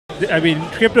I mean,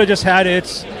 crypto just had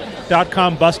its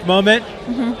 .com bust moment,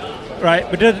 right?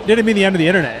 But it didn't mean the end of the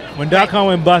internet. When .com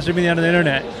went bust, it didn't mean the end of the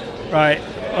internet, right?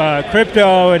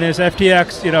 Crypto and its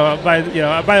FTX, by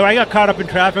the way, I got caught up in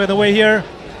traffic on the way here.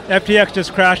 FTX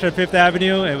just crashed on Fifth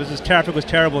Avenue. Traffic was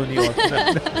terrible in New York.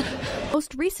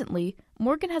 Most recently,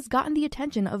 Morgan has gotten the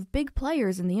attention of big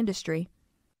players in the industry.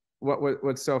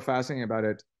 What's so fascinating about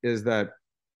it is that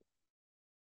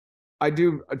I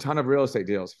do a ton of real estate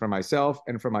deals for myself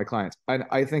and for my clients. And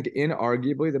I think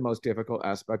inarguably the most difficult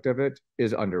aspect of it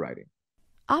is underwriting.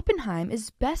 Oppenheim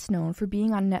is best known for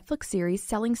being on Netflix series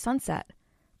Selling Sunset.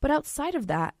 But outside of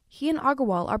that, he and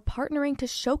Agarwal are partnering to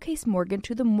showcase Morgan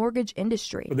to the mortgage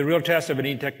industry. Well, the real test of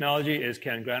any technology is,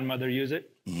 can grandmother use it?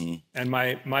 Mm-hmm. And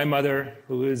my mother,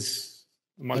 who is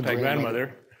a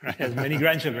multi-grandmother, right, has many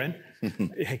grandchildren,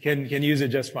 can use it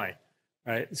just fine.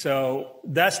 Right, so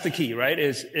that's the key, right?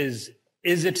 Is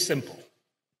it simple,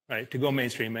 right, to go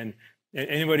mainstream? And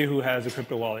anybody who has a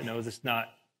crypto wallet knows it's not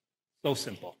so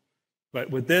simple. But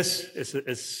with this,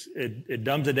 it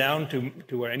dumbs it down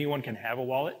to where anyone can have a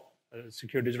wallet, a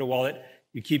secure digital wallet.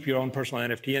 You keep your own personal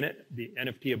NFT in it. The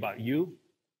NFT about you,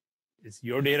 it's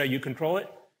your data. You control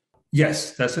it.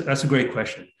 Yes, that's a great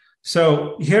question.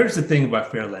 So here's the thing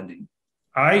about fair lending.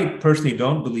 I personally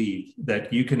don't believe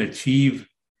that you can achieve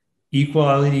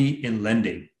equality in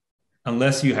lending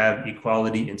unless you have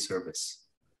equality in service.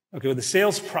 Okay, well, the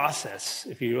sales process,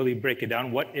 if you really break it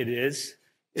down, what it is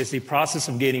the process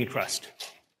of gaining trust.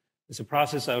 It's a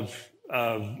process of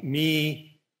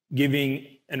me giving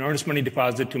an earnest money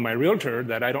deposit to my realtor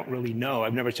that I don't really know.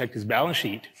 I've never checked his balance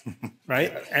sheet,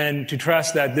 right? And to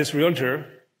trust that this realtor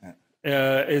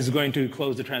is going to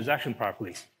close the transaction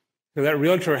properly. So that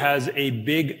realtor has a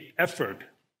big effort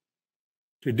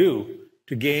to do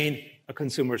to gain a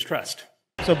consumer's trust.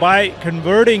 So by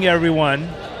converting everyone,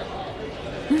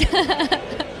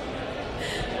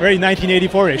 very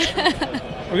 1984-ish,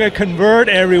 we're going to convert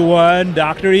everyone,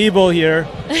 Dr. Evil here,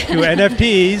 to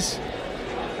NFTs.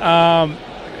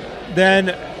 Then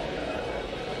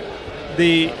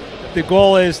the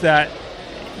goal is that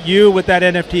you, with that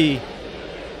NFT,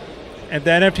 if the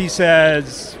NFT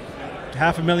says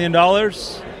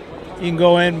 $500,000, you can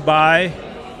go in and buy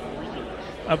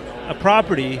a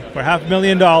property for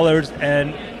 $500,000,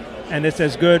 and it's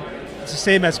as good. It's the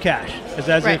same as cash. It's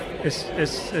as if it's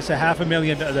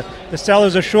 $500,000. The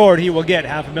seller's assured he will get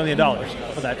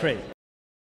 $500,000 for that trade.